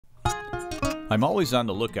I'm always on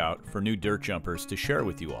the lookout for new dirt jumpers to share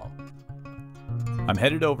with you all. I'm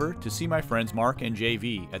headed over to see my friends Mark and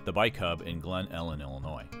JV at the Bike Hub in Glen Elyn,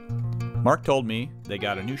 Illinois. Mark told me they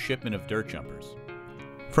got a new shipment of dirt jumpers.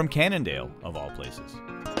 From Cannondale, of all places.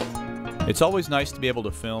 It's always nice to be able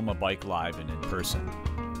to film a bike live and in person.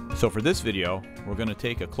 So for this video, we're going to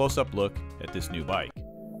take a close-up look at this new bike.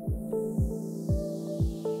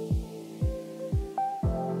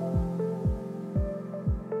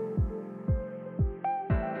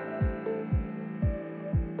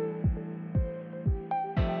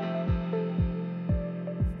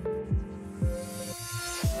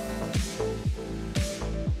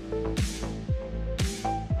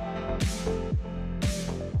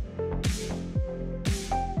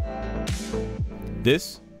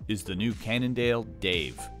 This is the new Cannondale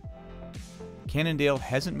Dave. Cannondale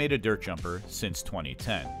hasn't made a dirt jumper since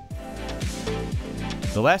 2010.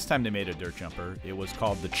 The last time they made a dirt jumper, it was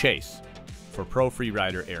called the Chase, for pro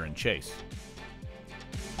freerider Aaron Chase.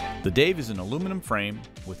 The Dave is an aluminum frame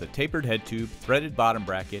with a tapered head tube, threaded bottom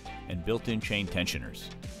bracket, and built-in chain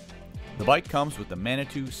tensioners. The bike comes with the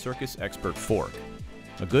Manitou Circus Expert fork,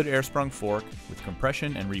 a good air-sprung fork with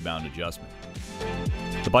compression and rebound adjustment.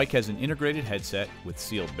 The bike has an integrated headset with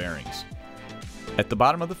sealed bearings. At the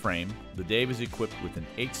bottom of the frame, the Dave is equipped with an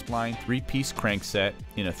 8-spline 3-piece crankset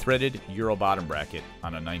in a threaded Euro bottom bracket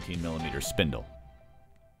on a 19mm spindle.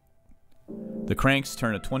 The cranks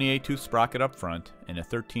turn a 28-tooth sprocket up front and a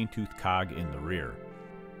 13-tooth cog in the rear.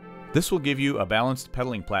 This will give you a balanced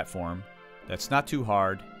pedaling platform that's not too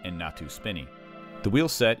hard and not too spinny. The wheel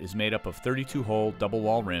set is made up of 32-hole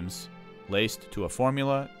double-wall rims laced to a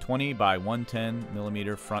Formula 20 by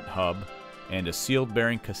 110mm front hub and a sealed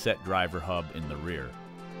bearing cassette driver hub in the rear.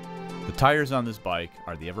 The tires on this bike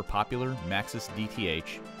are the ever-popular Maxxis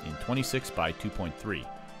DTH in 26 by 2.3.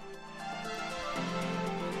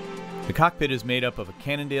 The cockpit is made up of a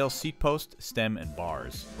Cannondale seat post, stem, and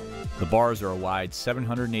bars. The bars are a wide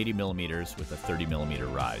 780mm with a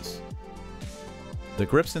 30mm rise. The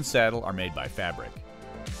grips and saddle are made by Fabric.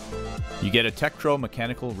 You get a Tektro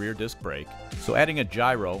mechanical rear disc brake, so adding a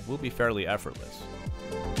gyro will be fairly effortless.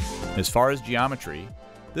 As far as geometry,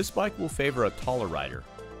 this bike will favor a taller rider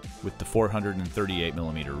with the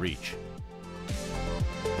 438mm reach.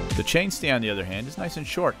 The chainstay, on the other hand, is nice and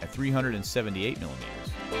short at 378mm.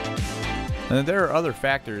 And there are other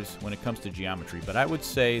factors when it comes to geometry, but I would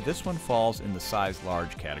say this one falls in the size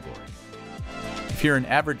large category. If you're an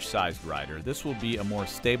average-sized rider, this will be a more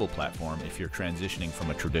stable platform if you're transitioning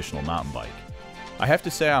from a traditional mountain bike. I have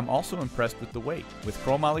to say I'm also impressed with the weight. With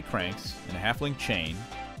chromoly cranks and a half-link chain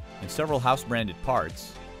and several house-branded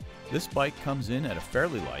parts, this bike comes in at a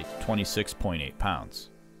fairly light 26.8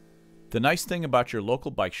 pounds. The nice thing about your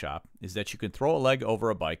local bike shop is that you can throw a leg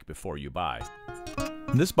over a bike before you buy.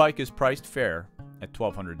 This bike is priced fair at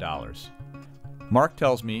 $1,200. Mark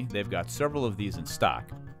tells me they've got several of these in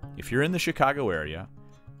stock. If you're in the Chicago area,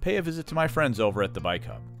 pay a visit to my friends over at the Bike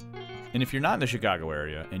Hub. And if you're not in the Chicago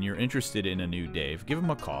area and you're interested in a new Dave, give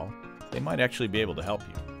them a call. They might actually be able to help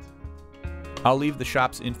you. I'll leave the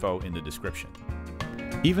shop's info in the description.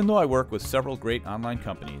 Even though I work with several great online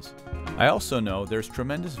companies, I also know there's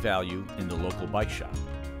tremendous value in the local bike shop.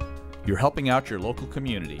 You're helping out your local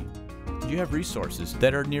community, and you have resources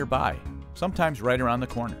that are nearby, sometimes right around the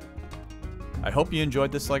corner. I hope you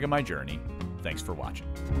enjoyed this leg of my journey. Thanks for watching.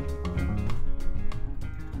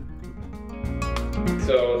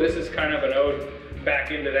 So this is kind of an ode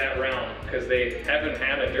back into that realm because they haven't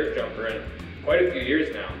had a dirt jumper in quite a few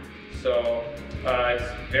years now. So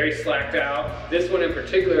it's very slacked out. This one in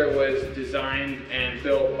particular was designed and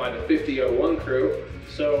built by the 5001 crew.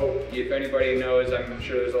 So if anybody knows, I'm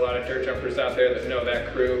sure there's a lot of dirt jumpers out there that know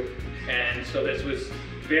that crew. And so this was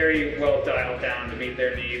very well dialed down to meet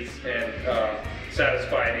their needs and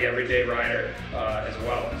satisfy the everyday rider as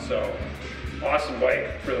well. So awesome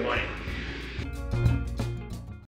bike for the money.